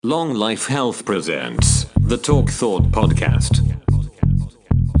Long Life Health presents the Talk Thought Podcast.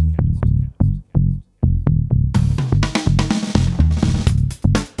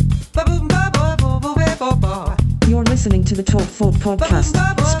 You're listening to the Talk Thought Podcast,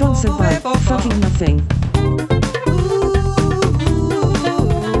 sponsored by Fucking Nothing.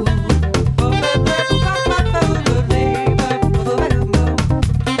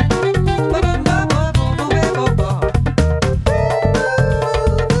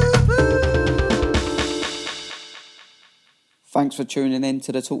 Thanks for tuning in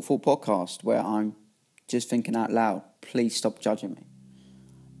to the Talk Thought Podcast, where I'm just thinking out loud. Please stop judging me.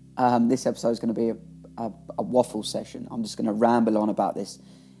 This episode is going to be a waffle session. I'm just going to ramble on about this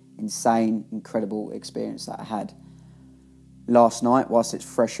insane, incredible experience that I had last night whilst it's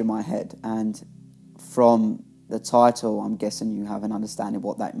fresh in my head. And from the title, I'm guessing you have an understanding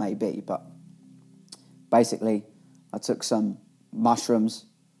what that may be. But basically, I took some mushrooms,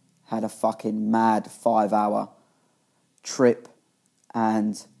 had a fucking mad 5-hour trip,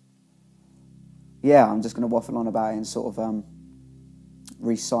 and yeah, I'm just going to waffle on about it and sort of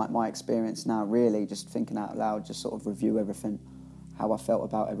recite my experience now, really, just thinking out loud, just sort of review everything, how I felt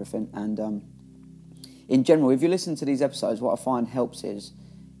about everything. And in general, if you listen to these episodes, what I find helps is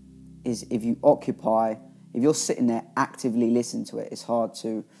if you're sitting there actively listening to it, it's hard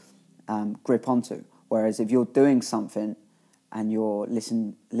to grip onto. Whereas if you're doing something and you're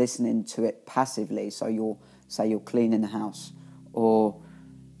listening to it passively, so you're cleaning the house, or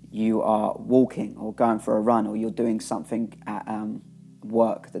you are walking or going for a run, or you're doing something at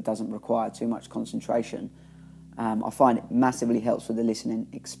work that doesn't require too much concentration, I find it massively helps with the listening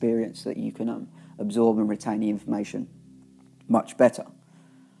experience, that you can absorb and retain the information much better.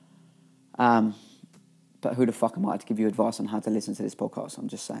 But who the fuck am I to give you advice on how to listen to this podcast? I'm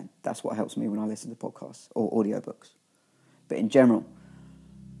just saying, that's what helps me when I listen to podcasts or audiobooks. But in general,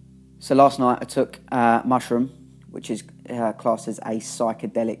 so last night I took mushroom, which is classed as a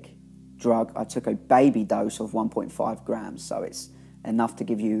psychedelic drug. I took a baby dose of 1.5 grams, so it's enough to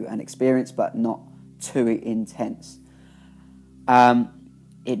give you an experience, but not too intense.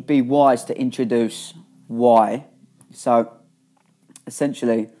 It'd be wise to introduce why. So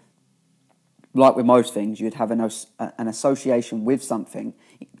essentially, like with most things, you'd have an association with something,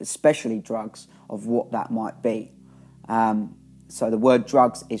 especially drugs, of what that might be. So the word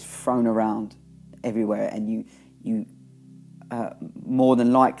drugs is thrown around everywhere, and you more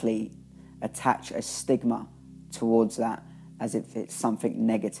than likely attach a stigma towards that, as if it's something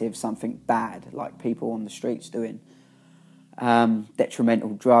negative, something bad, like people on the streets doing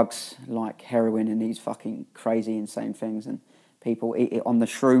detrimental drugs like heroin and these fucking crazy, insane things, and people eat it on the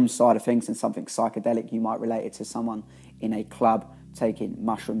shroom side of things, and something psychedelic, you might relate it to someone in a club taking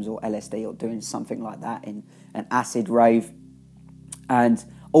mushrooms or LSD or doing something like that in an acid rave. And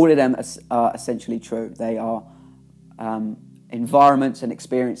all of them are essentially true. They are environments and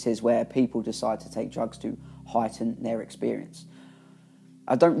experiences where people decide to take drugs to heighten their experience.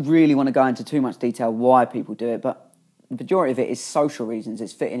 I don't really want to go into too much detail why people do it, but the majority of it is social reasons.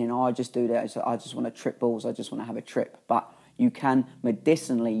 It's fitting in, I just do that, so I just want to trip balls, I just want to have a trip. But you can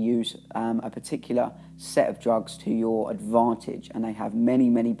medicinally use a particular set of drugs to your advantage, and they have many,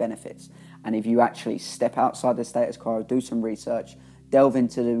 many benefits. And if you actually step outside the status quo, do some research, delve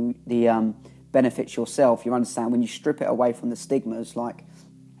into the benefits yourself, you understand when you strip it away from the stigmas, like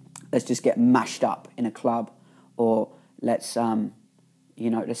let's just get mashed up in a club, or let's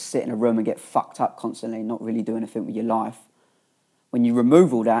sit in a room and get fucked up constantly, not really do anything with your life. When you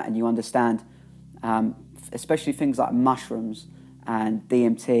remove all that and you understand, especially things like mushrooms and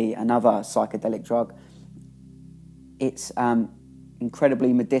DMT, another psychedelic drug, it's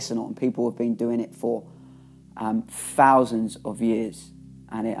incredibly medicinal, and people have been doing it for thousands of years,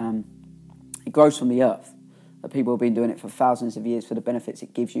 and it grows from the earth. But people have been doing it for thousands of years for the benefits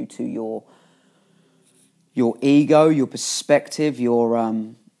it gives you to your ego, your perspective,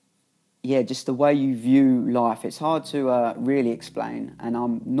 just the way you view life. It's hard to really explain, and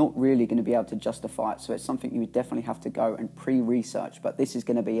I'm not really going to be able to justify it, so it's something you would definitely have to go and pre-research. But this is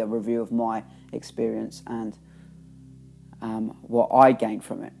going to be a review of my experience and what I gained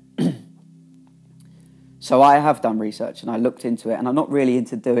from it. So I have done research, and I looked into it, and I'm not really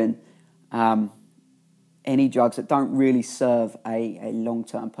into doing any drugs that don't really serve a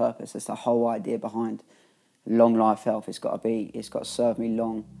long-term purpose. That's the whole idea behind long life health. It's got to serve me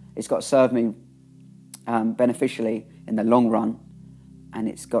long. It's got to serve me beneficially in the long run, and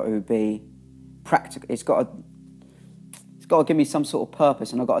it's got to be practical. It's got to give me some sort of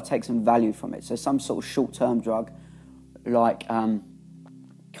purpose, and I've got to take some value from it. So some sort of short-term drug, like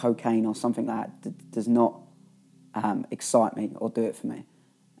cocaine or something like that, does not excite me or do it for me.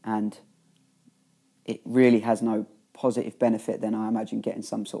 and it really has no positive benefit than I imagine getting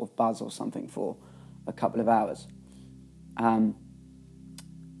some sort of buzz or something for a couple of hours.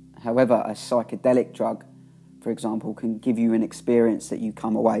 However, a psychedelic drug, for example, can give you an experience that you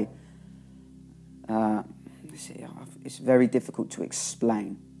come away. It's very difficult to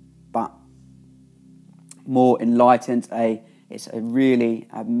explain, but more enlightened. It's a really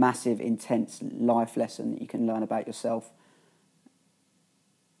massive, intense life lesson that you can learn about yourself.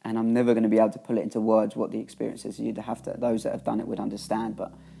 And I'm never going to be able to put it into words what the experience is. You'd have to, those that have done it would understand,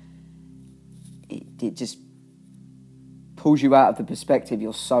 but it just pulls you out of the perspective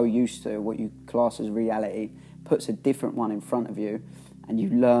you're so used to, what you class as reality, puts a different one in front of you, and you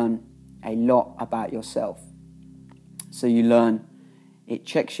learn a lot about yourself. So you learn, it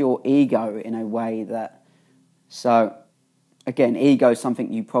checks your ego in a way that, so again, ego is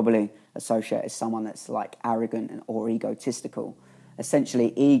something you probably associate as someone that's like arrogant or egotistical.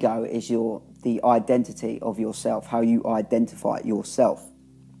 Essentially, ego is the identity of yourself, how you identify yourself.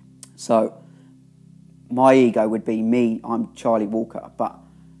 So my ego would be me, I'm Charlie Walker, but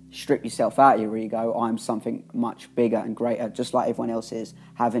strip yourself out of your ego, I'm something much bigger and greater, just like everyone else is,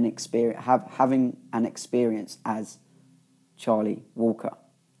 having an experience as Charlie Walker.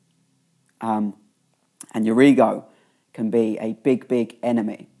 And your ego can be a big, big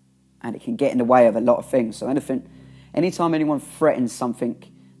enemy, and it can get in the way of a lot of things. So anytime anyone threatens something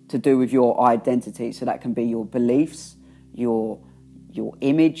to do with your identity, so that can be your beliefs, your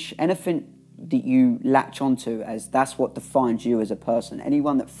image, anything that you latch onto as that's what defines you as a person.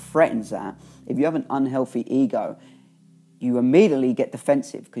 Anyone that threatens that, if you have an unhealthy ego, you immediately get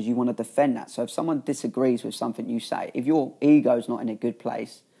defensive because you want to defend that. So if someone disagrees with something you say, if your ego's not in a good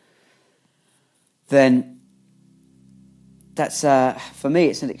place, then that's, for me,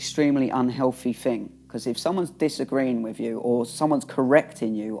 it's an extremely unhealthy thing. Because if someone's disagreeing with you or someone's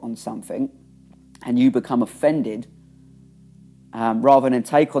correcting you on something and you become offended, rather than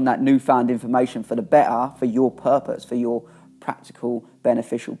take on that newfound information for the better, for your purpose, for your practical,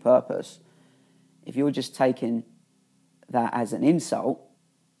 beneficial purpose, if you're just taking that as an insult,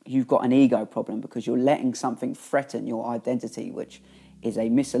 you've got an ego problem because you're letting something threaten your identity, which is a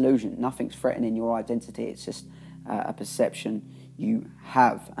misillusion. Nothing's threatening your identity. It's just a perception you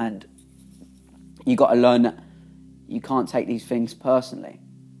have. And you got to learn that you can't take these things personally.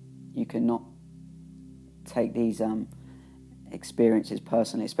 You cannot take these experiences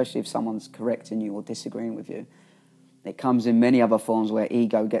personally, especially if someone's correcting you or disagreeing with you. It comes in many other forms where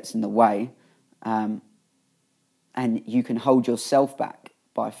ego gets in the way, and you can hold yourself back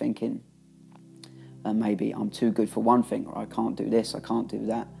by thinking, maybe I'm too good for one thing, or I can't do this, I can't do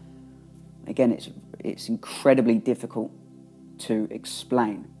that. Again, it's incredibly difficult to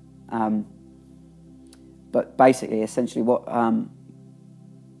explain. But basically, essentially what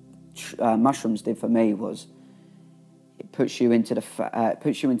mushrooms did for me was it puts you into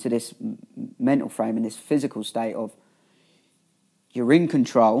this mental frame and this physical state of you're in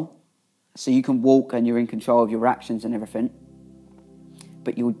control, so you can walk and you're in control of your actions and everything,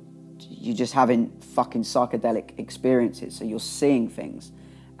 but you're just having fucking psychedelic experiences, so you're seeing things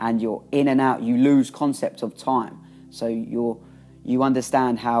and you're in and out, you lose concept of time, so you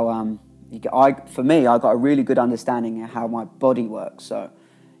understand how for me, I got a really good understanding of how my body works, so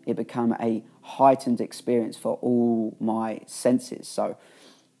it became a heightened experience for all my senses. So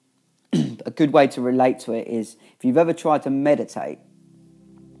a good way to relate to it is if you've ever tried to meditate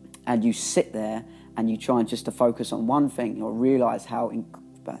and you sit there and you try and just to focus on one thing, you'll realise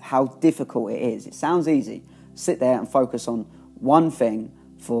how difficult it is. It sounds easy. Sit there and focus on one thing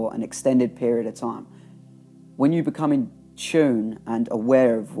for an extended period of time. When you become in tune and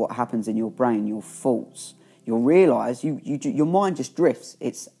aware of what happens in your brain, your thoughts, you'll realise your mind just drifts.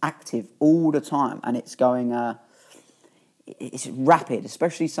 It's active all the time, and it's going. It's rapid,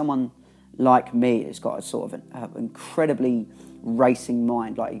 especially someone like me that's got a sort of an incredibly racing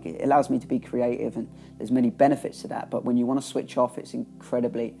mind. Like, it allows me to be creative, and there's many benefits to that. But when you want to switch off, it's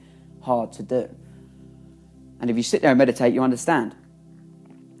incredibly hard to do. And if you sit there and meditate, you understand.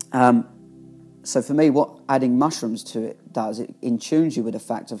 So for me, what adding mushrooms to it does, it in tunes you with the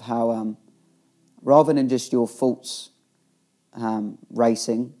fact of how, rather than just your thoughts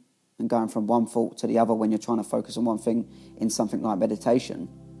racing and going from one thought to the other when you're trying to focus on one thing in something like meditation,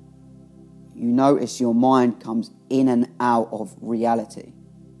 you notice your mind comes in and out of reality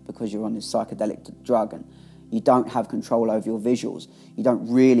because you're on this psychedelic drug and you don't have control over your visuals. You don't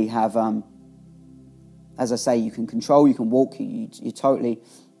really have, as I say, you can control, you can walk, you're totally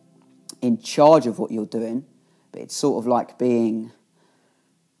in charge of what you're doing, but it's sort of like being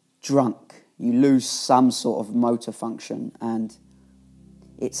drunk. You lose some sort of motor function, and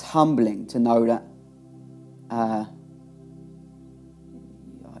it's humbling to know that,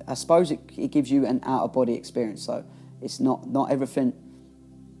 I suppose it gives you an out-of-body experience. So it's not everything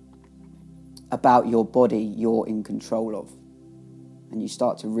about your body you're in control of. And you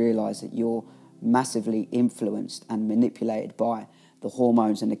start to realise that you're massively influenced and manipulated by the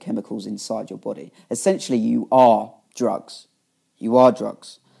hormones and the chemicals inside your body. Essentially, you are drugs. You are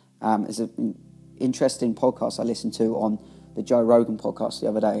drugs. There's an interesting podcast I listened to on the Joe Rogan podcast the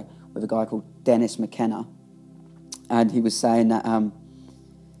other day with a guy called Dennis McKenna. And he was saying that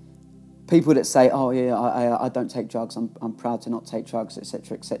people that say, oh yeah, I don't take drugs, I'm proud to not take drugs,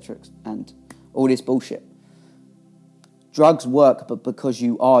 etc., and all this bullshit. Drugs work, but because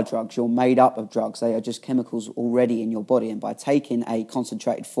you are drugs, you're made up of drugs. They are just chemicals already in your body. And by taking a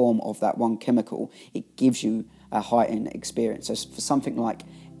concentrated form of that one chemical, it gives you a heightened experience. So for something like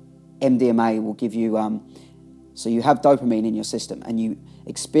MDMA will give you, so you have dopamine in your system and you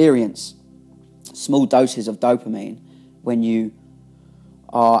experience small doses of dopamine when you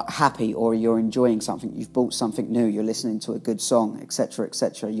are happy or you're enjoying something, you've bought something new, you're listening to a good song,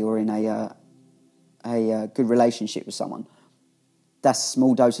 etc., you're in a good relationship with someone. That's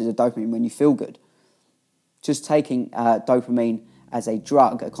small doses of dopamine when you feel good. Just taking dopamine as a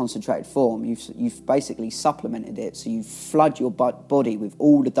drug, a concentrated form, you've basically supplemented it, so you flood your body with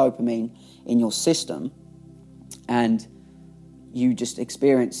all the dopamine in your system, and you just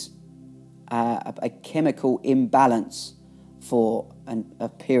experience a chemical imbalance for a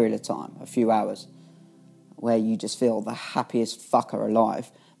period of time, a few hours, where you just feel the happiest fucker alive.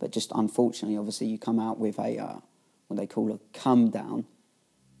 But just unfortunately, obviously, you come out with what they call a come down,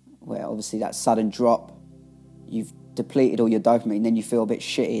 where obviously that sudden drop, you've depleted all your dopamine, then you feel a bit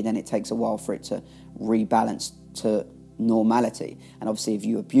shitty, then it takes a while for it to rebalance to normality. And obviously, if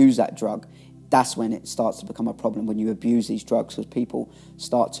you abuse that drug, that's when it starts to become a problem, when you abuse these drugs, because people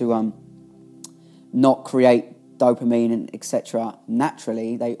start to not create dopamine and etc.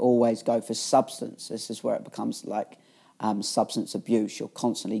 naturally. They always go for substance. This is where it becomes like substance abuse. You're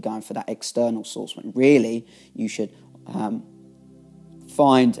constantly going for that external source when really you should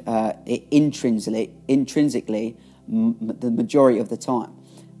find it intrinsically the majority of the time.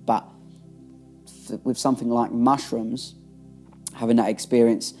 But with something like mushrooms, having that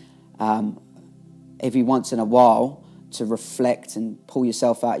experience every once in a while to reflect and pull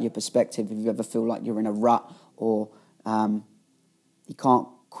yourself out of your perspective, if you ever feel like you're in a rut or you can't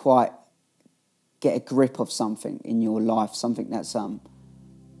quite get a grip of something in your life, something that's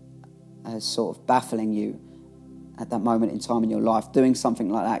sort of baffling you at that moment in time in your life, doing something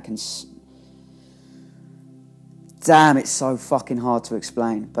like that can... Damn, it's so fucking hard to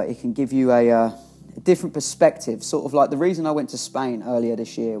explain, but it can give you a different perspective. Sort of like the reason I went to Spain earlier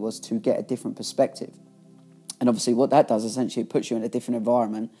this year was to get a different perspective. And obviously what that does, essentially, it puts you in a different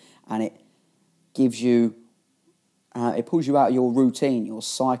environment and it gives you... it pulls you out of your routine, your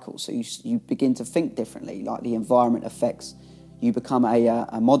cycle, so you begin to think differently, like the environment affects, you become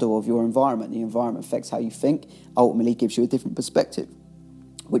a model of your environment, the environment affects how you think, ultimately gives you a different perspective,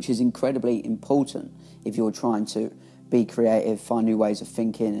 which is incredibly important if you're trying to be creative, find new ways of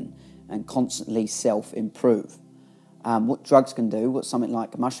thinking and constantly self-improve. What drugs can do, what something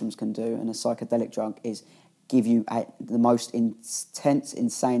like mushrooms can do, and a psychedelic drug is give you the most intense,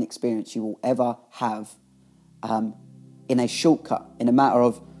 insane experience you will ever have in a shortcut, in a matter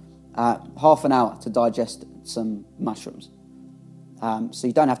of half an hour to digest some mushrooms. So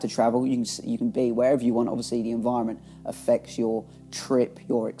you don't have to travel, you can be wherever you want. Obviously the environment affects your trip,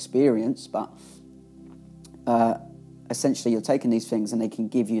 your experience, but essentially you're taking these things and they can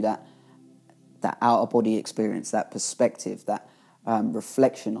give you that out-of-body experience, that perspective, that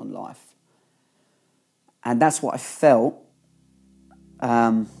reflection on life. And that's what I felt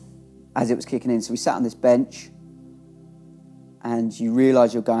as it was kicking in. So we sat on this bench and you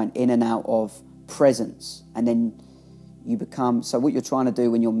realise you're going in and out of presence, and then you become... So what you're trying to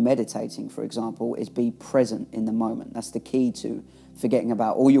do when you're meditating, for example, is be present in the moment. That's the key to forgetting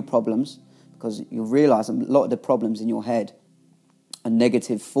about all your problems, because you'll realise a lot of the problems in your head are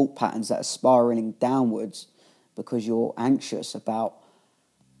negative thought patterns that are spiralling downwards because you're anxious about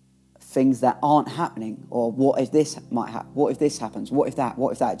things that aren't happening, or what if this might happen, what if this happens, what if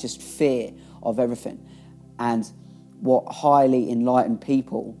that, just fear of everything. And what highly enlightened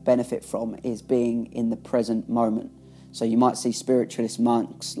people benefit from is being in the present moment. So you might see spiritualist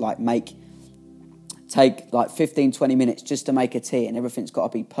monks take like 15-20 minutes just to make a tea, and everything's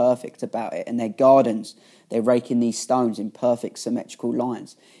got to be perfect about it. And their gardens, they're raking these stones in perfect symmetrical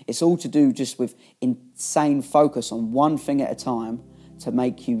lines. It's all to do just with insane focus on one thing at a time to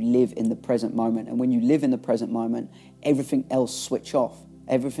make you live in the present moment. And when you live in the present moment, everything else switch off.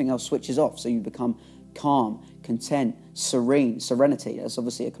 Everything else switches off, so you become calm, content, serenity. That's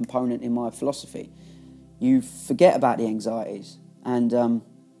obviously a component in my philosophy. You forget about the anxieties, and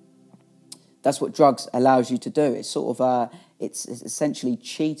that's what drugs allows you to do. It's sort of it's essentially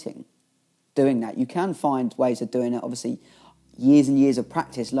cheating, doing that. You can find ways of doing it. Obviously, years and years of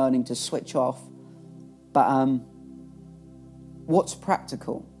practice, learning to switch off. But what's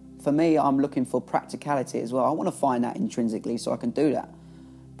practical? For me, I'm looking for practicality as well. I want to find that intrinsically so I can do that.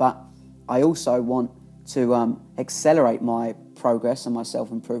 But I also want to accelerate my progress and my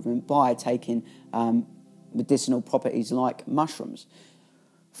self-improvement by taking medicinal properties like mushrooms.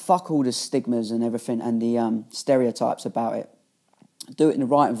 Fuck all the stigmas and everything and the stereotypes about it. Do it in the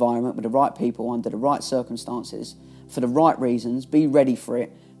right environment with the right people under the right circumstances for the right reasons. Be ready for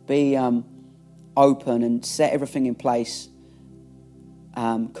it. Be open and set everything in place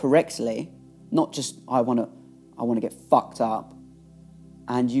correctly. Not just I want to get fucked up.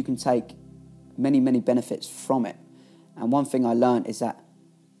 And you can take many, many benefits from it. And one thing I learned is that,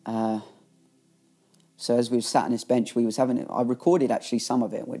 so as we were sat on this bench, I recorded actually some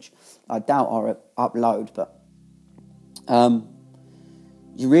of it, which I doubt I'll upload, but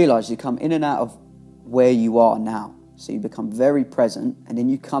you realise you come in and out of where you are now. So you become very present, and then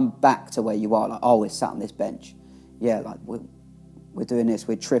you come back to where you are, like, oh, we're sat on this bench. Yeah, like we're doing this,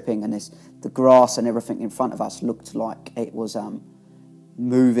 we're tripping, and the grass and everything in front of us looked like it was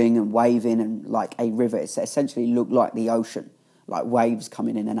moving and waving and like a river. It essentially looked like the ocean, like waves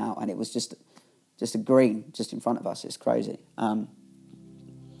coming in and out, and it was just a green just in front of us. It's crazy. But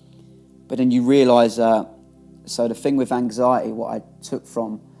then you realise, so the thing with anxiety, what I took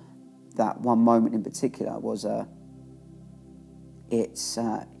from that one moment in particular was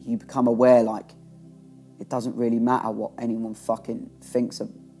you become aware, like, it doesn't really matter what anyone fucking thinks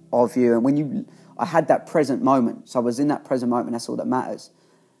of you. And I had that present moment, so I was in that present moment, that's all that matters.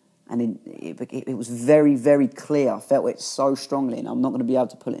 And it was very, very clear. I felt it so strongly, and I'm not going to be able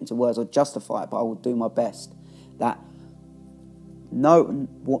to put it into words or justify it, but I will do my best. That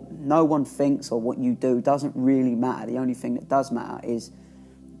what no one thinks or what you do doesn't really matter. The only thing that does matter is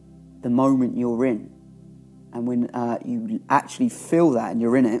the moment you're in. And when you actually feel that and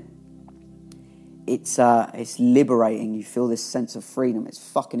you're in it, it's liberating. You feel this sense of freedom. It's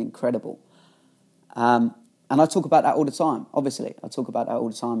fucking incredible. And I talk about that all the time, obviously. I talk about that all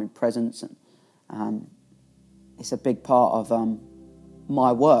the time in presence. And it's a big part of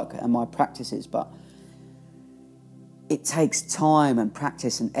my work and my practices. But it takes time and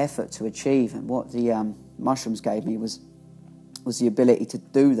practice and effort to achieve. And what the mushrooms gave me was the ability to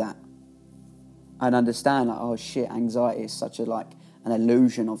do that. And understand, like, oh shit, anxiety is such an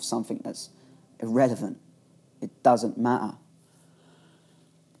illusion of something that's irrelevant. It doesn't matter.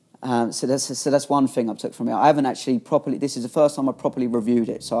 So that's one thing I took from it. I haven't actually properly, this is the first time I properly reviewed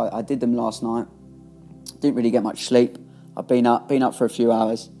it. So I did them last night. Didn't really get much sleep. I've been up for a few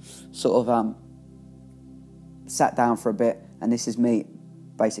hours. Sort of sat down for a bit, and this is me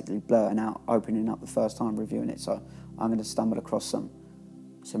basically blurting out, opening up the first time reviewing it. So I'm going to stumble across some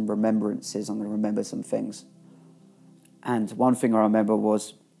remembrances. I'm going to remember some things. And one thing I remember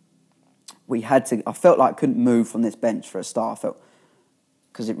was I felt like I couldn't move from this bench for a start.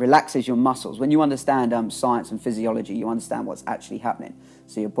 Because it relaxes your muscles. When you understand science and physiology, you understand what's actually happening.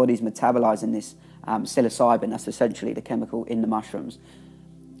 So your body's metabolizing this psilocybin, that's essentially the chemical in the mushrooms,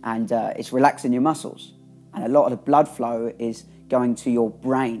 and it's relaxing your muscles. And a lot of the blood flow is going to your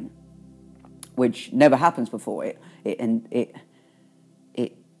brain, which never happens before. It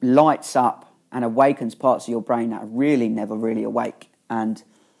lights up and awakens parts of your brain that are really never really awake, and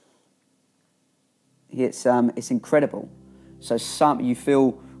it's incredible. So you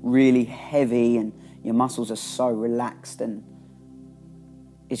feel really heavy and your muscles are so relaxed, and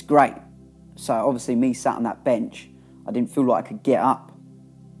it's great. So obviously me sat on that bench, I didn't feel like I could get up.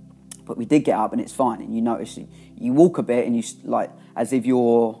 But we did get up, and it's fine. And you notice you walk a bit, and you like as if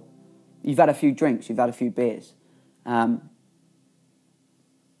you've had a few drinks, you've had a few beers. Yeah,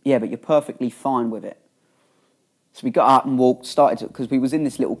 but you're perfectly fine with it. So we got up and walked, because we was in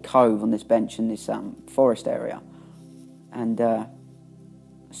this little cove on this bench in this forest area. And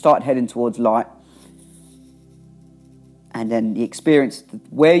started heading towards light. And then the experience,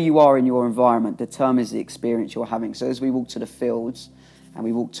 where you are in your environment determines the experience you're having. So as we walked to the fields and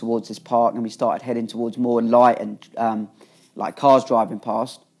we walked towards this park and we started heading towards more light and like cars driving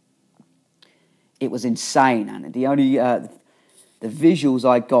past, it was insane. And the only the visuals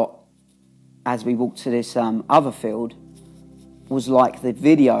I got as we walked to this other field was like the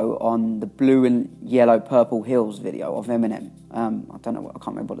video on the Blue and Yellow Purple Hills video of Eminem. I don't know, I can't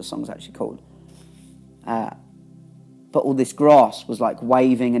remember what the song's actually called. but all this grass was like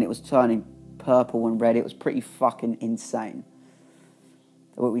waving and it was turning purple and red. It was pretty fucking insane.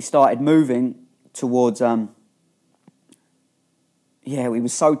 We started moving towards, we were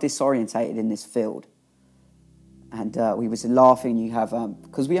so disorientated in this field. And we was laughing. You have,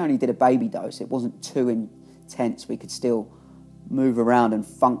 because we only did a baby dose, it wasn't too intense. We could still move around and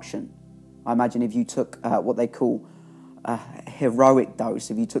function. I imagine if you took what they call a heroic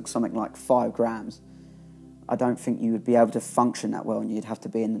dose, if you took something like 5 grams, I don't think you would be able to function that well, and you'd have to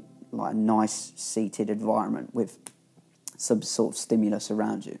be in like a nice seated environment with some sort of stimulus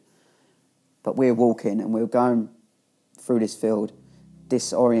around you. But we're walking and we're going through this field,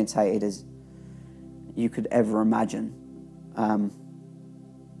 disorientated as you could ever imagine. And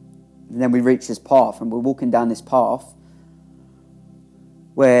then we reach this path, and we're walking down this path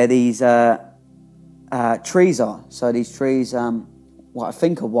where these trees are. So these trees, what I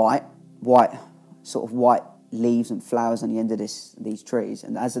think are white leaves and flowers on the end of these trees.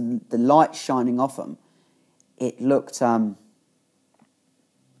 And as the light shining off them, it looked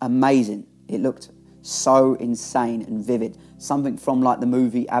amazing. It looked so insane and vivid. Something from like the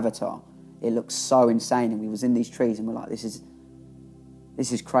movie Avatar. It looked so insane, and we was in these trees, and we're like, this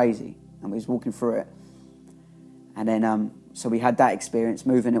is crazy. And we was walking through it, and then so we had that experience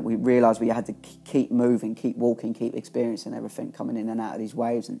moving it. We realised we had to keep moving, keep walking, keep experiencing everything coming in and out of these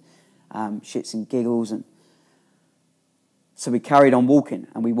waves and shits and giggles, and so we carried on walking,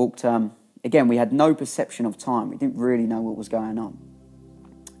 and we walked. Again, we had no perception of time. We didn't really know what was going on,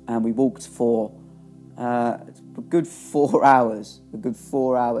 and we walked for a good 4 hours.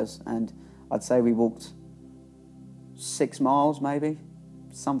 And I'd say we walked 6 miles, maybe,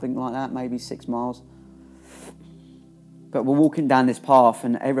 something like that, maybe 6 miles. But we're walking down this path,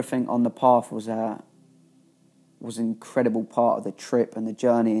 and everything on the path was an incredible part of the trip and the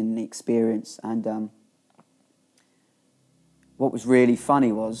journey and the experience. And what was really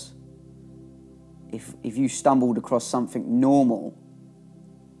funny was, if you stumbled across something normal,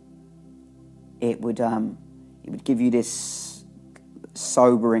 it would give you this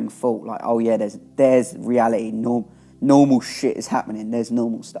sobering thought, like, oh yeah, there's reality. Normal shit is happening. There's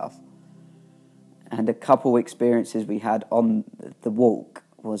normal stuff. And a couple experiences we had on the walk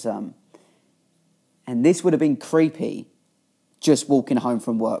was, and this would have been creepy, just walking home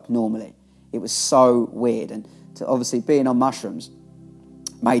from work normally. It was so weird, and to obviously being on mushrooms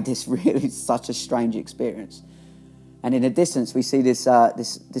made this really such a strange experience. And in the distance, we see this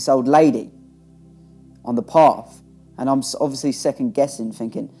old lady on the path. And I'm obviously second guessing,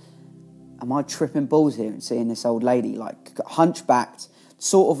 thinking, am I tripping balls here and seeing this old lady, like hunchbacked,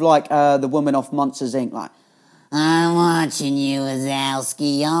 sort of like the woman off Monsters Inc., like, I'm watching you,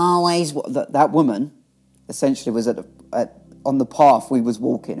 Wazowski, always. That woman essentially was on the path we was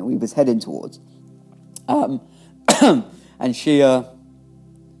walking and we was heading towards. And she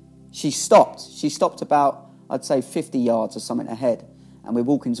stopped. She stopped about, I'd say, 50 yards or something ahead. And we're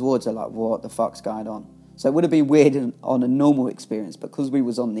walking towards her like, what the fuck's going on? So it would have been weird on a normal experience, but because we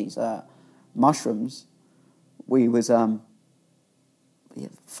was on these mushrooms, we was, your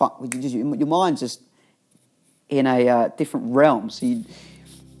mind's just in a different realm, so you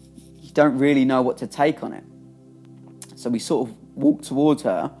don't really know what to take on it. So we sort of walked towards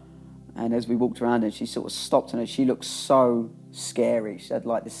her, and as we walked around her, she sort of stopped, and she looked so scary. She had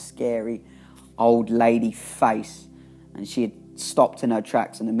like this scary old lady face, and she had stopped in her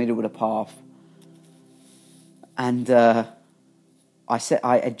tracks in the middle of the path. And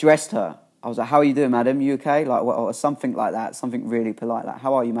I addressed her. I was like, how are you doing, madam? You okay? Like, or something like that, something really polite, like,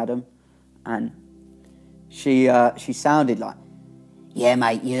 how are you, madam? And she sounded like, yeah,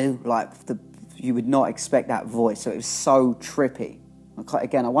 mate, you. Like, you would not expect that voice. So it was so trippy.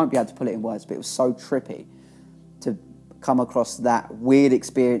 Again, I won't be able to put it in words, but it was so trippy to come across that weird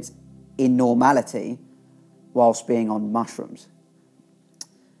experience in normality whilst being on mushrooms.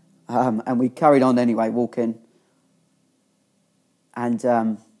 And we carried on anyway, walking.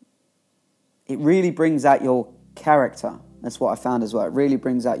 And it really brings out your character. That's what I found as well. It really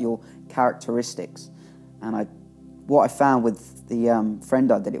brings out your characteristics. And what I found with the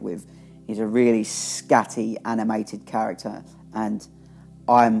friend I did it with, he's a really scatty, animated character. And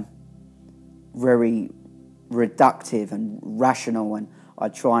I'm very reductive and rational, and I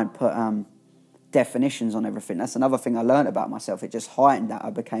try and put definitions on everything. That's another thing I learned about myself. It just heightened that. I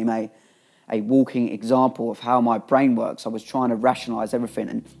became a walking example of how my brain works. I was trying to rationalise everything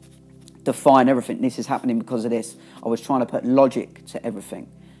and define everything. This is happening because of this. I was trying to put logic to everything,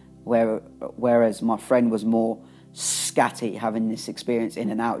 whereas my friend was more scatty, having this experience in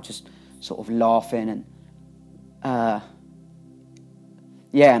and out, just sort of laughing and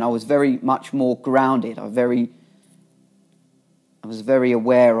and I was very much more grounded. I very I was very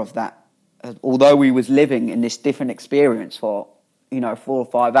aware of that. Although we was living in this different experience for, 4 or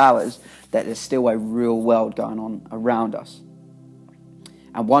 5 hours, that there's still a real world going on around us.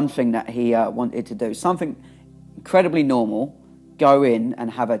 And one thing that he wanted to do, something incredibly normal, go in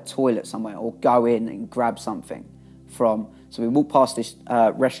and have a toilet somewhere, or go in and grab something from. So we walked past this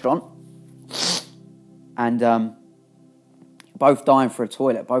restaurant, and both dying for a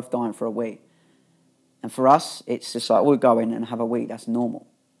toilet, both dying for a wee. And for us, it's just like, we'll go in and have a wee, that's normal.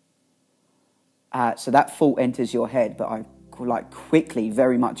 So that thought enters your head, but I quickly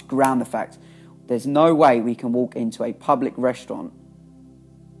very much ground the fact there's no way we can walk into a public restaurant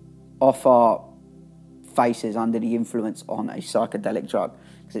off our faces under the influence on a psychedelic drug,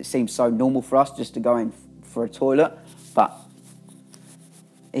 because it seems so normal for us just to go in for a toilet. But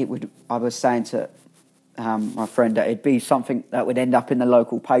I was saying to my friend that it'd be something that would end up in the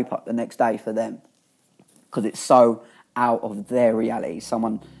local paper the next day for them, because it's so out of their reality.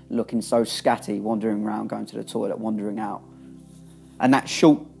 Someone looking so scatty, wandering around, going to the toilet, wandering out. And that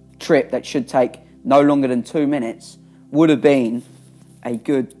short trip that should take no longer than 2 minutes would have been a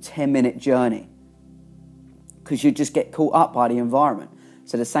good 10-minute journey, because you just get caught up by the environment.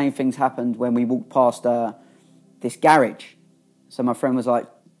 So the same things happened when we walked past this garage. So my friend was like,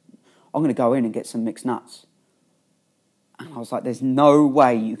 I'm going to go in and get some mixed nuts. And I was like, there's no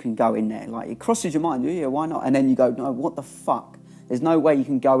way you can go in there. Like, it crosses your mind, yeah, why not? And then you go, no, what the fuck? There's no way you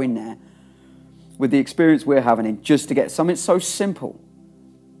can go in there with the experience we're having in just to get something so simple.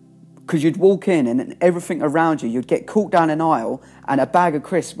 Because you'd walk in and everything around you, you'd get caught down an aisle and a bag of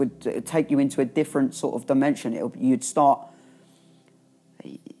crisps would take you into a different sort of dimension.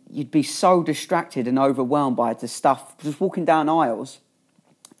 You'd be so distracted and overwhelmed by the stuff, just walking down aisles,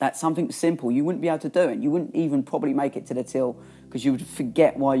 that something simple you wouldn't be able to do, and you wouldn't even probably make it to the till because you would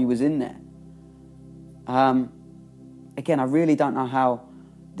forget why you was in there. Again, I really don't know how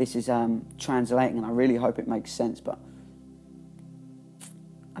this is translating, and I really hope it makes sense, but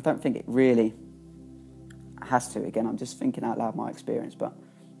I don't think it really has to. Again, I'm just thinking out loud my experience. But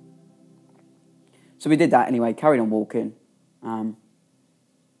so we did that anyway, carried on walking, and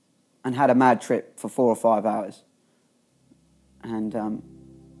had a mad trip for 4 or 5 hours, and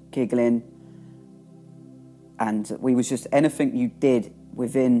giggling, and we was just, anything you did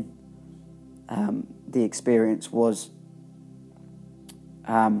within the experience was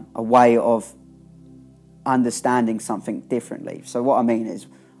a way of understanding something differently. So what I mean is,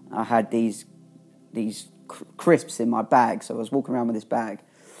 I had these crisps in my bag, so I was walking around with this bag,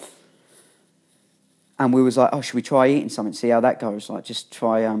 and we was like, oh, should we try eating something, see how that goes? Like, just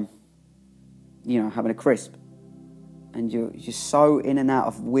try, having a crisp. And you're just so in and out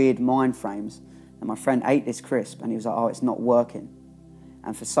of weird mind frames. And my friend ate this crisp, and he was like, oh, it's not working.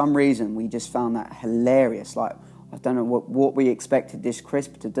 And for some reason, we just found that hilarious. Like, I don't know what we expected this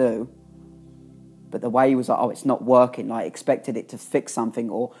crisp to do, but the way he was like, oh, it's not working, like, expected it to fix something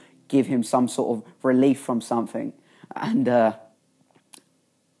or give him some sort of relief from something. And I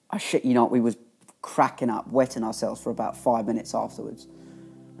shit you not, we was cracking up, wetting ourselves for about 5 minutes afterwards.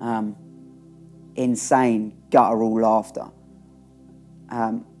 Insane, guttural laughter.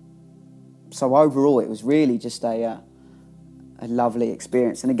 So overall, it was really just a lovely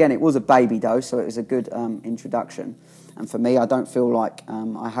experience. And again, it was a baby dose, so it was a good introduction. And for me, I don't feel like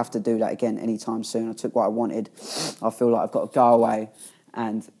I have to do that again anytime soon. I took what I wanted. I feel like I've got to go away.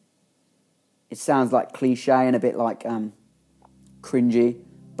 And it sounds like cliche and a bit like cringy,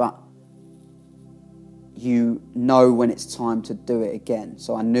 but you know when it's time to do it again.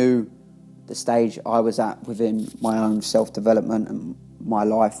 So I knew the stage I was at within my own self-development and my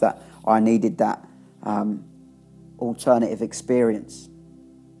life that I needed that alternative experience.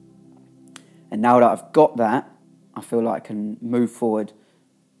 And now that I've got that, I feel like I can move forward,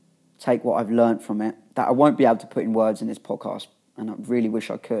 take what I've learned from it, that I won't be able to put in words in this podcast, and I really wish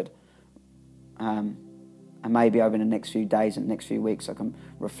I could. And maybe over the next few days and next few weeks I can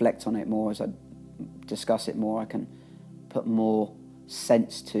reflect on it more. As I discuss it more, I can put more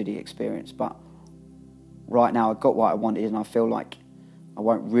sense to the experience. But right now I've got what I wanted, and I feel like I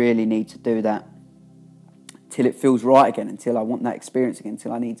won't really need to do that till it feels right again, until I want that experience again,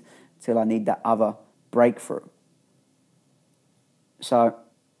 till I need that other breakthrough. So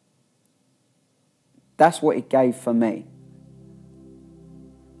that's what it gave for me.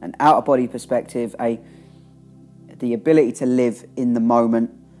 An out-of-body perspective, the ability to live in the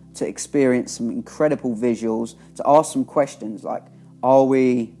moment, to experience some incredible visuals, to ask some questions like, are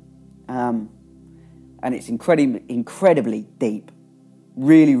we... and it's incredibly deep,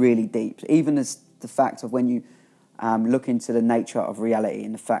 really, really deep. Even as the fact of when you look into the nature of reality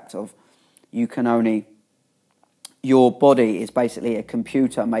and the fact of you can only your body is basically a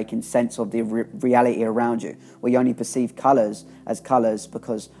computer making sense of the reality around you. We only perceive colours as colours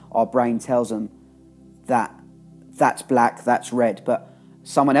because our brain tells them that that's black, that's red, but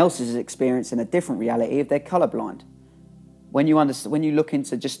someone else is experiencing a different reality if they're colourblind. When you look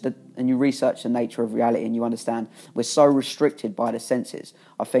into and you research the nature of reality and you understand we're so restricted by the senses,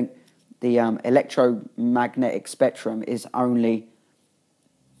 I think the electromagnetic spectrum is only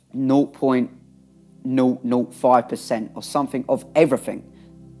 0.005% or something of everything.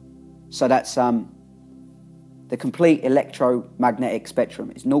 So that's the complete electromagnetic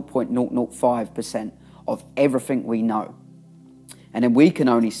spectrum is 0.005% of everything we know. And then we can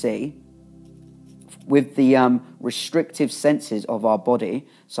only see with the restrictive senses of our body,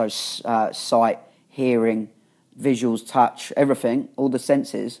 so sight, hearing, visuals, touch, everything, all the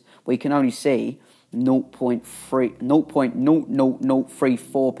senses, we can only see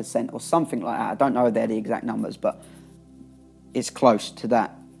 0.0034% or something like that. I don't know if they're the exact numbers, but it's close to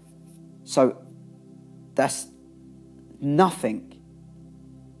that. So that's nothing.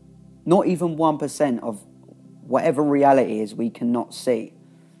 Not even 1% of whatever reality is we cannot see.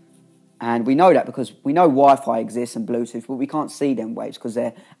 And we know that because we know Wi-Fi exists and Bluetooth, but we can't see them waves because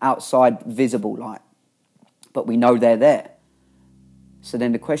they're outside visible light. But we know they're there. So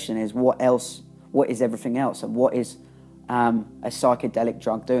then the question is, what else? What is everything else? And what is a psychedelic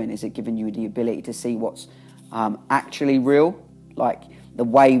drug doing? Is it giving you the ability to see what's actually real? Like the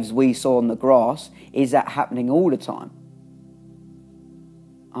waves we saw on the grass, is that happening all the time?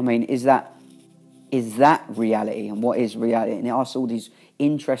 I mean, is that reality? And what is reality? And it asks all these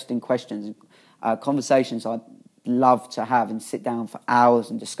interesting questions, conversations I'd love to have and sit down for hours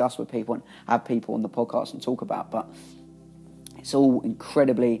and discuss with people and have people on the podcast and talk about. But it's all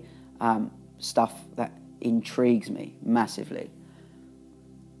incredibly stuff that intrigues me massively.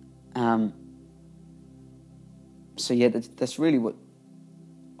 So yeah, that's really what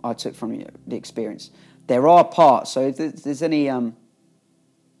I took from the experience. There are parts, so if there's any,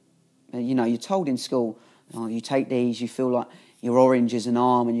 you're told in school, you take these, you feel like your orange is an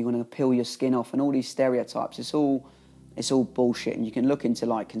arm and you're going to peel your skin off and all these stereotypes. It's all bullshit. And you can look into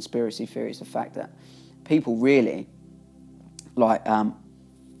like conspiracy theories, the fact that people really like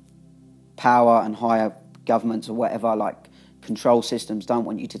power and higher governments or whatever, like control systems don't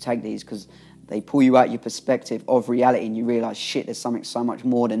want you to take these because they pull you out your perspective of reality and you realise, shit, there's something so much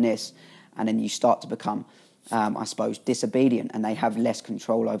more than this. And then you start to become, I suppose, disobedient and they have less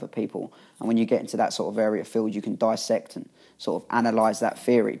control over people. And when you get into that sort of area field, you can dissect and sort of analyse that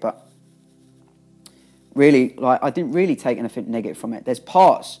theory. But really, like, I didn't really take anything negative from it. There's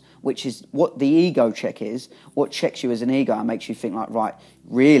parts, which is what the ego check is, what checks you as an ego and makes you think like, right,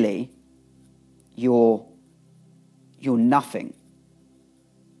 really, you're nothing.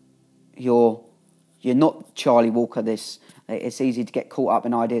 You're not Charlie Walker. It's easy to get caught up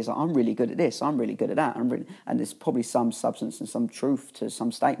in ideas like, I'm really good at this, I'm really good at that, and there's probably some substance and some truth to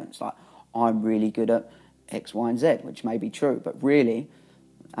some statements like, I'm really good at X, Y, and Z, which may be true, but really,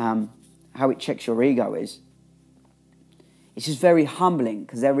 how it checks your ego is, it's just very humbling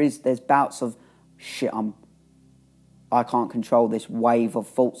because there's bouts of shit. I can't control this wave of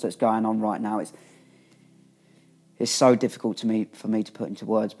thoughts that's going on right now. It's so difficult for me to put into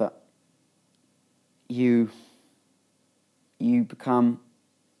words, but you become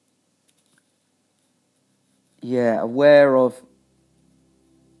aware of.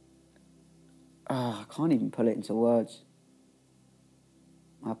 I can't even put it into words.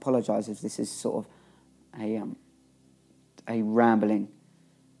 I apologise if this is sort of a rambling,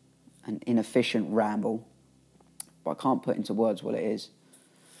 an inefficient ramble, but I can't put into words what it is.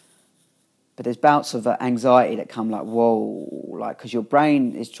 But there's bouts of anxiety that come like, whoa, like, because your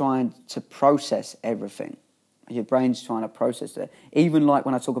brain is trying to process everything. Your brain's trying to process it. Even like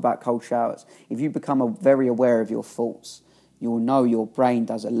when I talk about cold showers, if you become very aware of your thoughts, you'll know your brain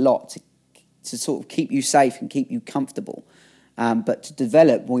does a lot to sort of keep you safe and keep you comfortable. But to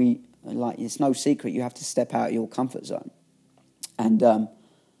develop, it's no secret, you have to step out of your comfort zone. And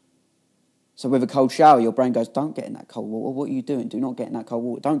so with a cold shower, your brain goes, don't get in that cold water. What are you doing? Do not get in that cold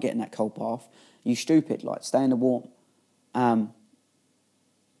water. Don't get in that cold bath. You stupid, like, stay in the warm. But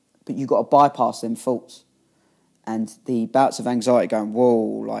you've got to bypass them thoughts. And the bouts of anxiety going,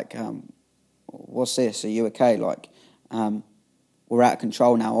 whoa, like, what's this? Are you okay? Like, we're out of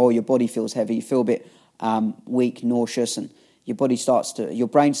control now. Oh, your body feels heavy. You feel a bit weak, nauseous, and your brain starts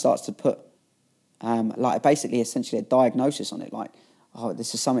to put, essentially a diagnosis on it, like, oh,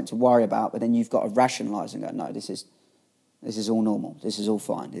 this is something to worry about, but then you've got to rationalise and go, no, this is all normal. This is all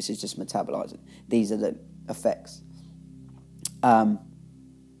fine. This is just metabolising. These are the effects.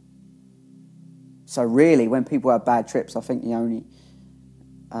 So So really, when people have bad trips, I think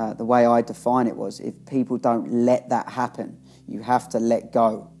the way I define it was, if people don't let that happen, you have to let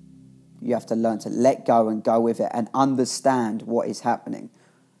go. You have to learn to let go and go with it and understand what is happening.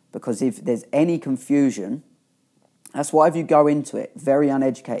 Because if there's any confusion, that's why if you go into it very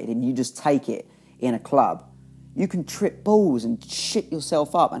uneducated and you just take it in a club, you can trip balls and shit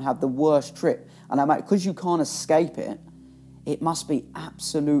yourself up and have the worst trip. And because you can't escape it, it must be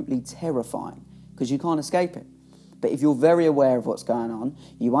absolutely terrifying because you can't escape it. But if you're very aware of what's going on,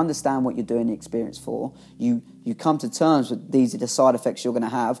 you understand what you're doing the experience for, you come to terms with these are the side effects you're going to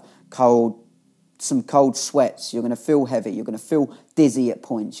have, some cold sweats, you're going to feel heavy, you're going to feel dizzy at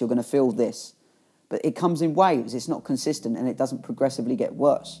points, you're going to feel this. But it comes in waves, it's not consistent and it doesn't progressively get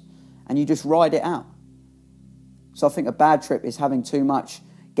worse. And you just ride it out. So I think a bad trip is having too much,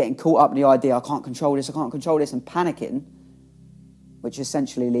 getting caught up in the idea, I can't control this, and panicking, which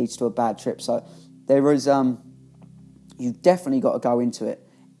essentially leads to a bad trip. So there is, you've definitely got to go into it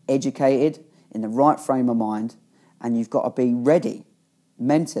educated, in the right frame of mind, and you've got to be ready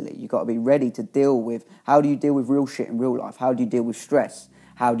mentally. You've got to be ready to deal with, how do you deal with real shit in real life? How do you deal with stress?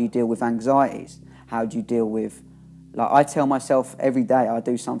 How do you deal with anxieties? How do you deal with, like I tell myself every day I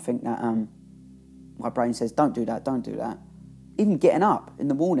do something that my brain says, don't do that, don't do that. Even getting up in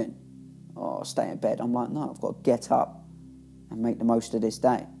the morning, I'll stay in bed. I'm like, no, I've got to get up and make the most of this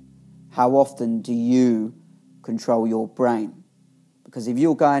day. How often do you control your brain? Because if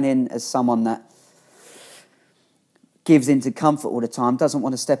you're going in as someone that gives into comfort all the time, doesn't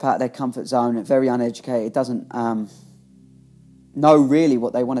want to step out of their comfort zone, very uneducated, doesn't know really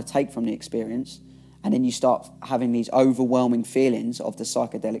what they want to take from the experience, and then you start having these overwhelming feelings of the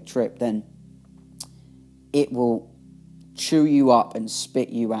psychedelic trip, then it will chew you up and spit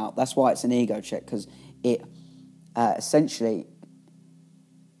you out. That's why it's an ego check, because it essentially,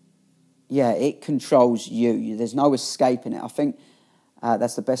 it controls you. There's no escaping it. I think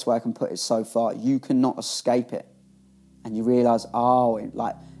that's the best way I can put it so far. You cannot escape it. And you realise,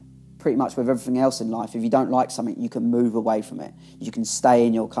 like pretty much with everything else in life, if you don't like something, you can move away from it. You can stay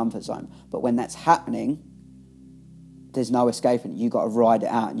in your comfort zone. But when that's happening, there's no escaping it. You've got to ride it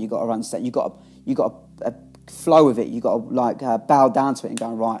out, and you've got to understand. You've got to flow with it. You've got to bow down to it and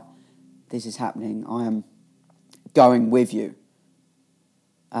go, right, this is happening. I am going with you.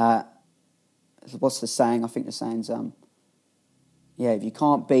 What's the saying? I think the saying's, if you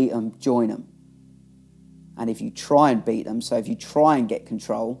can't beat them, join them. And if you try and beat them, so if you try and get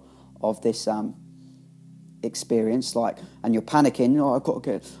control of this experience, and you're panicking, I've got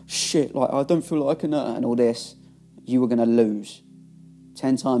to get shit, I don't feel like I can, and all this, you were going to lose.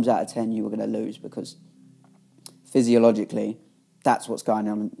 10 times out of 10, you were going to lose, because physiologically, that's what's going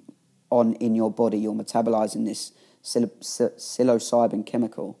on in your body. You're metabolizing this psilocybin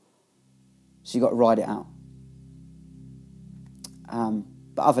chemical. So you've got to ride it out.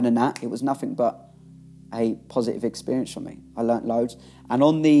 But other than that, it was nothing but a positive experience for me. I learnt loads. And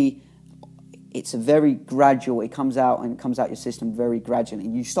it's a very gradual, it comes out your system very gradually.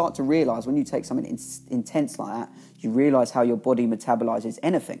 And you start to realise when you take something intense like that, you realise how your body metabolizes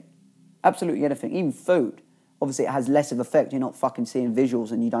anything. Absolutely anything, even food. Obviously it has less of effect. You're not fucking seeing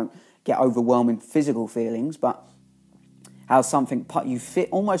visuals and you don't get overwhelming physical feelings, but how something, you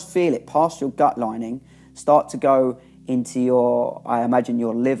almost feel it past your gut lining, start to go into I imagine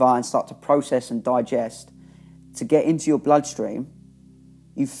your liver, and start to process and digest to get into your bloodstream.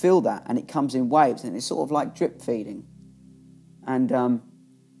 You feel that, and it comes in waves, and it's sort of like drip feeding. And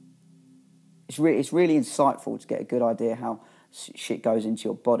it's really insightful to get a good idea how shit goes into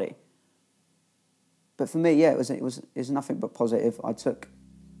your body. But for me, it was nothing but positive. I took,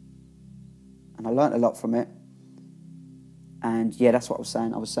 and I learnt a lot from it. And that's what I was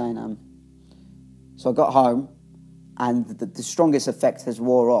saying. So I got home, and the strongest effect has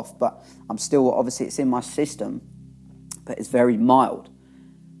wore off, but I'm still, obviously it's in my system, but it's very mild.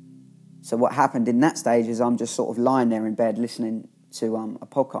 So what happened in that stage is I'm just sort of lying there in bed listening to a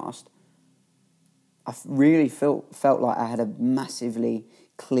podcast. I really felt like I had a massively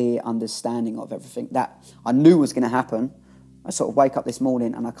clear understanding of everything that I knew was going to happen. I sort of wake up this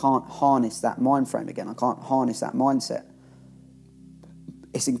morning and I can't harness that mind frame again. I can't harness that mindset.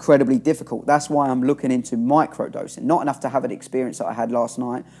 It's incredibly difficult. That's why I'm looking into microdosing. Not enough to have an experience that I had last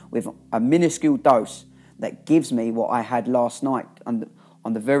night, with a minuscule dose that gives me what I had last night on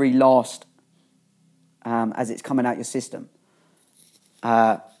the very last, as it's coming out your system.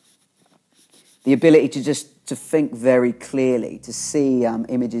 The ability to think very clearly, to see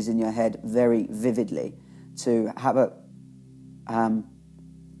images in your head very vividly, to have a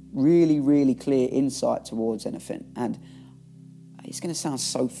really, really clear insight towards anything. And it's going to sound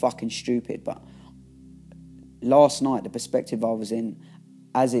so fucking stupid, but last night, the perspective I was in,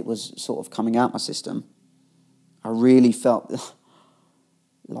 as it was sort of coming out my system, I really felt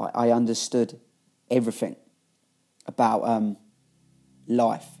like I understood everything about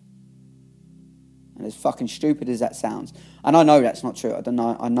life. And as fucking stupid as that sounds, and I know that's not true. I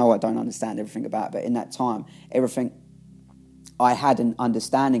know I don't understand everything about it, but in that time, everything I had an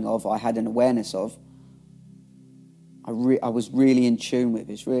understanding of, I had an awareness of, I was really in tune with.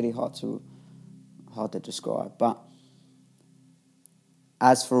 It's really hard to describe. But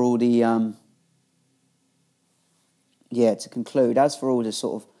as for all the to conclude, as for all the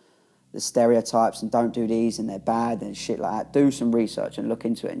sort of the stereotypes and don't do these and they're bad and shit like that, do some research and look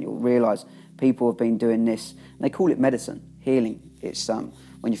into it, and you'll realise people have been doing this. And they call it medicine, healing. It's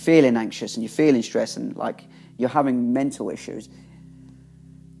when you're feeling anxious and you're feeling stressed and like you're having mental issues.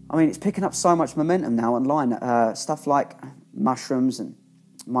 I mean, it's picking up so much momentum now online. Stuff like mushrooms and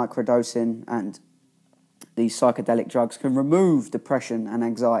microdosing and these psychedelic drugs can remove depression and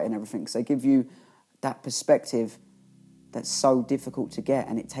anxiety and everything. So they give you that perspective that's so difficult to get,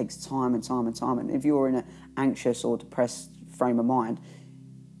 and it takes time and time and time. And if you're in an anxious or depressed frame of mind,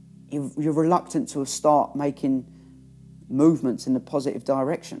 you're reluctant to start making movements in the positive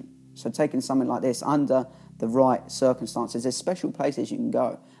direction. So taking something like this under the right circumstances, there's special places you can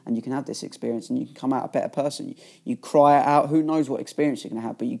go and you can have this experience and you can come out a better person. You cry it out, who knows what experience you're going to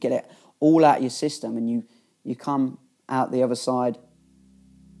have, but you get it all out of your system and you come out the other side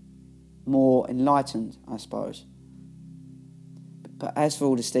more enlightened, I suppose. But as for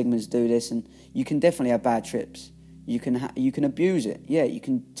all the stigmas, do this, and you can definitely have bad trips. You can abuse it. Yeah, you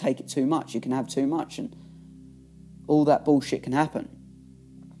can take it too much. You can have too much, and all that bullshit can happen.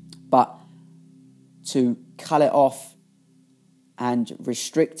 But to cut it off and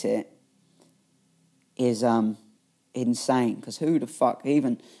restrict it is insane. Because who the fuck,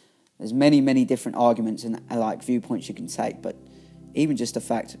 even there's many different arguments and like viewpoints you can take, but even just the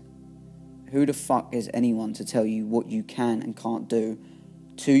fact, who the fuck is anyone to tell you what you can and can't do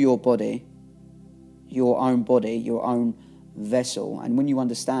to your body, your own vessel? And when you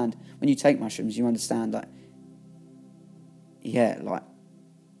understand, when you take mushrooms, you understand that, like,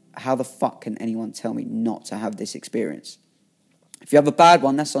 how the fuck can anyone tell me not to have this experience? If you have a bad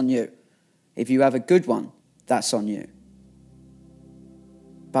one, that's on you. If you have a good one, that's on you.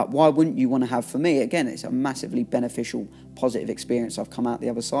 But why wouldn't you want to have, for me, again, it's a massively beneficial, positive experience I've come out the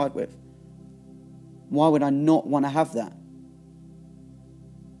other side with. Why would I not want to have that?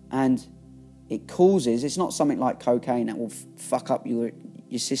 And it causes, it's not something like cocaine that will fuck up your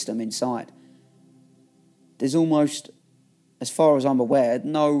system inside. There's almost, as far as I'm aware,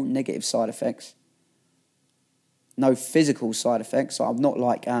 no negative side effects. No physical side effects. So I'm not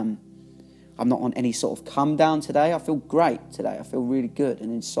on any sort of come down today. I feel great today. I feel really good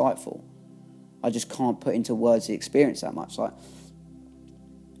and insightful. I just can't put into words the experience that much.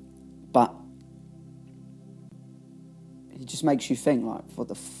 But it just makes you think, like, what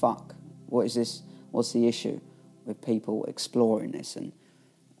the fuck? What is this? What's the issue with people exploring this? And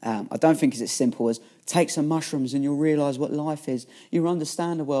I don't think it's as simple as take some mushrooms and you'll realise what life is. You'll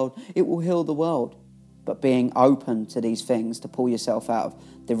understand the world. It will heal the world. But being open to these things to pull yourself out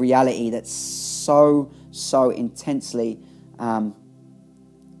of the reality that's so intensely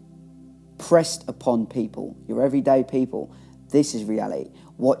pressed upon people, your everyday people. This is reality.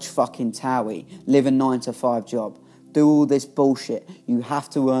 Watch fucking Towie. Live a 9-to-5 job. Do all this bullshit. You have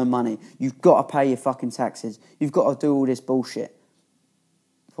to earn money. You've got to pay your fucking taxes. You've got to do all this bullshit.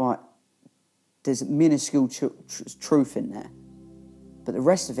 Right. There's minuscule truth in there. But the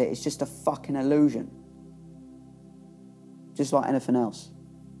rest of it is just a fucking illusion. Just like anything else.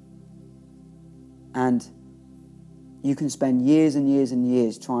 And you can spend years and years and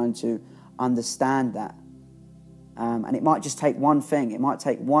years trying to understand that. And it might just take one thing. It might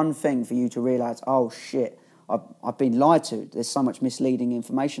take one thing for you to realise, oh shit, I've been lied to. There's so much misleading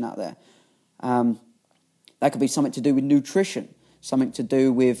information out there. That could be something to do with nutrition, something to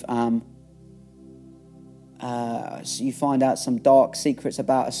do with, so you find out some dark secrets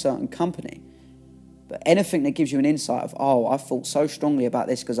about a certain company. But anything that gives you an insight of, oh, I thought so strongly about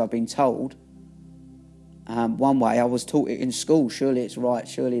this because I've been told one way, I was taught it in school, surely it's right,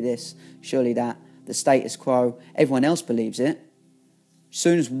 surely this, surely that, the status quo, everyone else believes it. As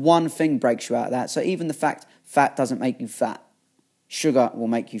soon as one thing breaks you out of that, so even the fact fat doesn't make you fat, sugar will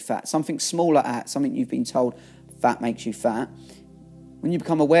make you fat, something small like that, something you've been told fat makes you fat, when you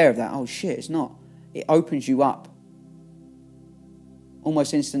become aware of that, oh shit, it's not, it opens you up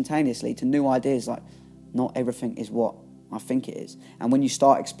almost instantaneously to new ideas, like not everything is what I think it is. And when you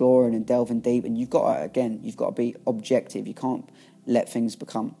start exploring and delving deep, and you've got to be objective, you can't let things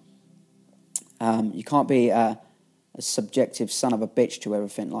become You can't be a subjective son of a bitch to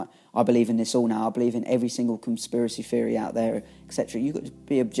everything. Like, I believe in this all now. I believe in every single conspiracy theory out there, etc. You've got to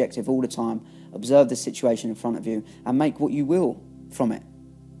be objective all the time. Observe the situation in front of you and make what you will from it.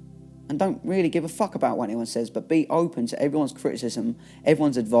 And don't really give a fuck about what anyone says, but be open to everyone's criticism,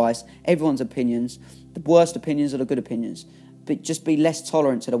 everyone's advice, everyone's opinions. The worst opinions are the good opinions. But just be less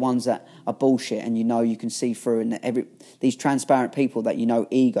tolerant to the ones that are bullshit and you can see through, and these transparent people that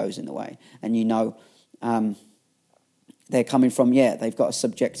ego's in the way, and they're coming from, they've got a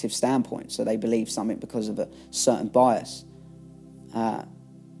subjective standpoint, so they believe something because of a certain bias.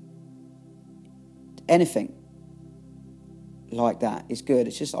 Anything like that is good.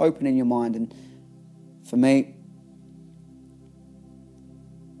 It's just opening your mind, and for me,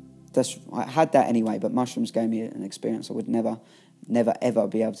 I had that anyway, but mushrooms gave me an experience I would never ever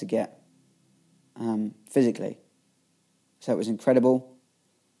be able to get physically. So it was incredible.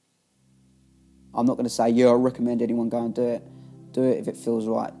 I'm not going to say, I recommend anyone go and do it. Do it if it feels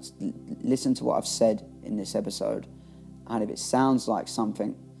right. Listen to what I've said in this episode, and if it sounds like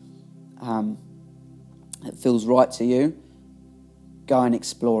something that feels right to you, go and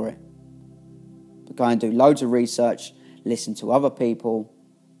explore it. But go and do loads of research, listen to other people,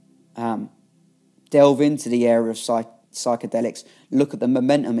 delve into the area of psychedelics, look at the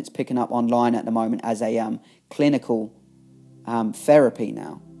momentum it's picking up online at the moment as a clinical therapy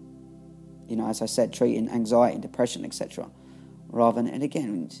now. As I said, treating anxiety and depression, etc. Rather than, and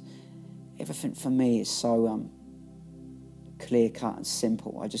again, everything for me is so clear-cut and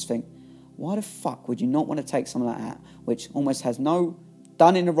simple. I just think, why the fuck would you not want to take something like that, which almost has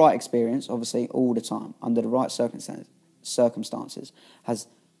done in the right experience, obviously, all the time, under the right circumstances, has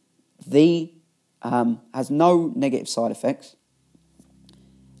no negative side effects,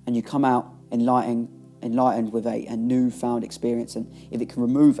 and you come out enlightened with a newfound experience, and if it can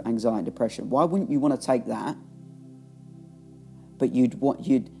remove anxiety and depression, why wouldn't you want to take that? But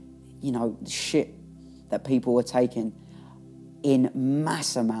the shit that people are taking in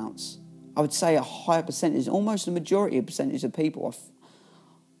mass amounts. I would say a higher percentage, almost a majority of percentage of people,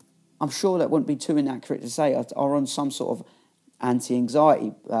 I'm sure that wouldn't be too inaccurate to say, are on some sort of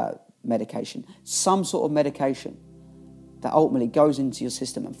anti-anxiety medication, some sort of medication that ultimately goes into your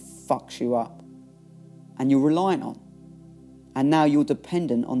system and fucks you up, and you're relying on. And now you're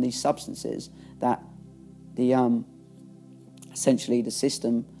dependent on these substances that essentially the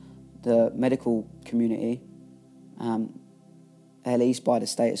system, the medical community, at least by the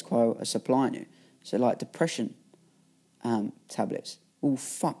status quo, are supplying you. So like depression tablets will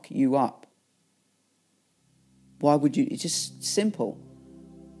fuck you up. Why would you? It's just simple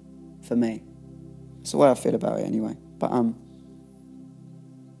for me. It's the way I feel about it anyway. But I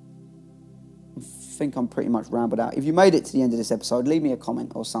think I'm pretty much rambled out. If you made it to the end of this episode, leave me a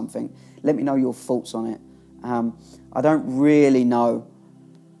comment or something. Let me know your thoughts on it. I don't really know.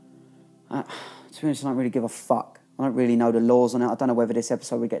 To be honest, I don't really give a fuck. I don't really know the laws on it. I don't know whether this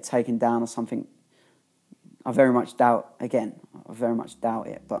episode would get taken down or something. I very much doubt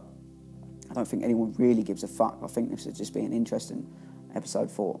it, but I don't think anyone really gives a fuck. I think this would just be an interesting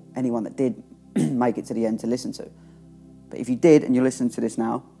episode for anyone that did make it to the end to listen to. But if you did and you're listening to this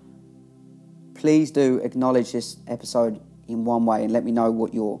now, please do acknowledge this episode in one way and let me know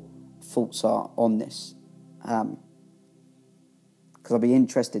what your thoughts are on this. Because I'll be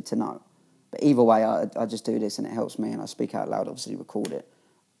interested to know. But either way, I just do this and it helps me, and I speak out loud, obviously record it,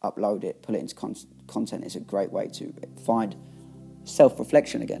 upload it, put it into content. It's a great way to find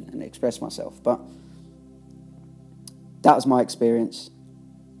self-reflection again and express myself. But that was my experience.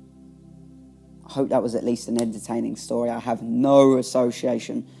 I hope that was at least an entertaining story. I have no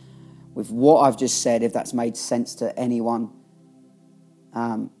association with what I've just said, if that's made sense to anyone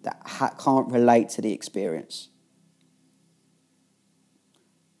that can't relate to the experience.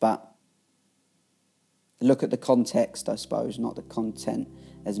 But look at the context, I suppose, not the content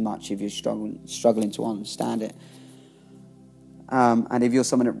as much if you're struggling to understand it. And if you're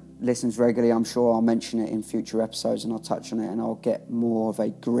someone that listens regularly, I'm sure I'll mention it in future episodes and I'll touch on it and I'll get more of a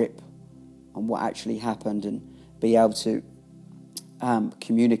grip on what actually happened and be able to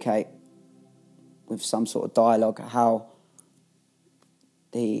communicate with some sort of dialogue how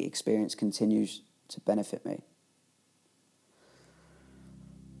the experience continues to benefit me.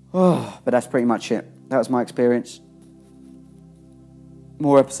 But that's pretty much it. That was my experience.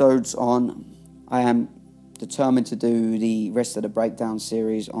 More episodes on. I am determined to do the rest of the breakdown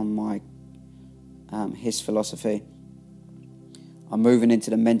series on my his philosophy. I'm moving into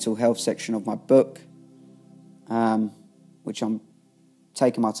the mental health section of my book, which I'm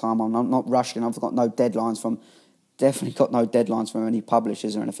taking my time on. I'm not rushing. I've got no deadlines from any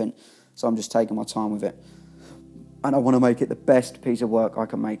publishers or anything. So I'm just taking my time with it. And I want to make it the best piece of work I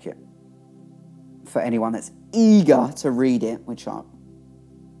can make it. For anyone that's eager to read it, which I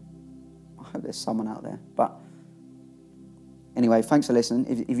hope there's someone out there. But anyway, thanks for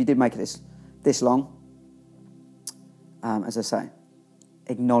listening. If you did make it this long, as I say,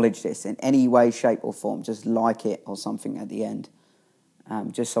 acknowledge this in any way, shape or form. Just like it or something at the end.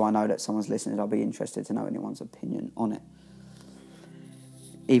 Just so I know that someone's listening. I'll be interested to know anyone's opinion on it.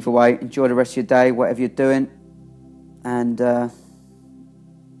 Either way, enjoy the rest of your day, whatever you're doing. And I'll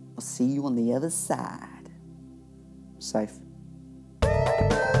see you on the other side. Safe.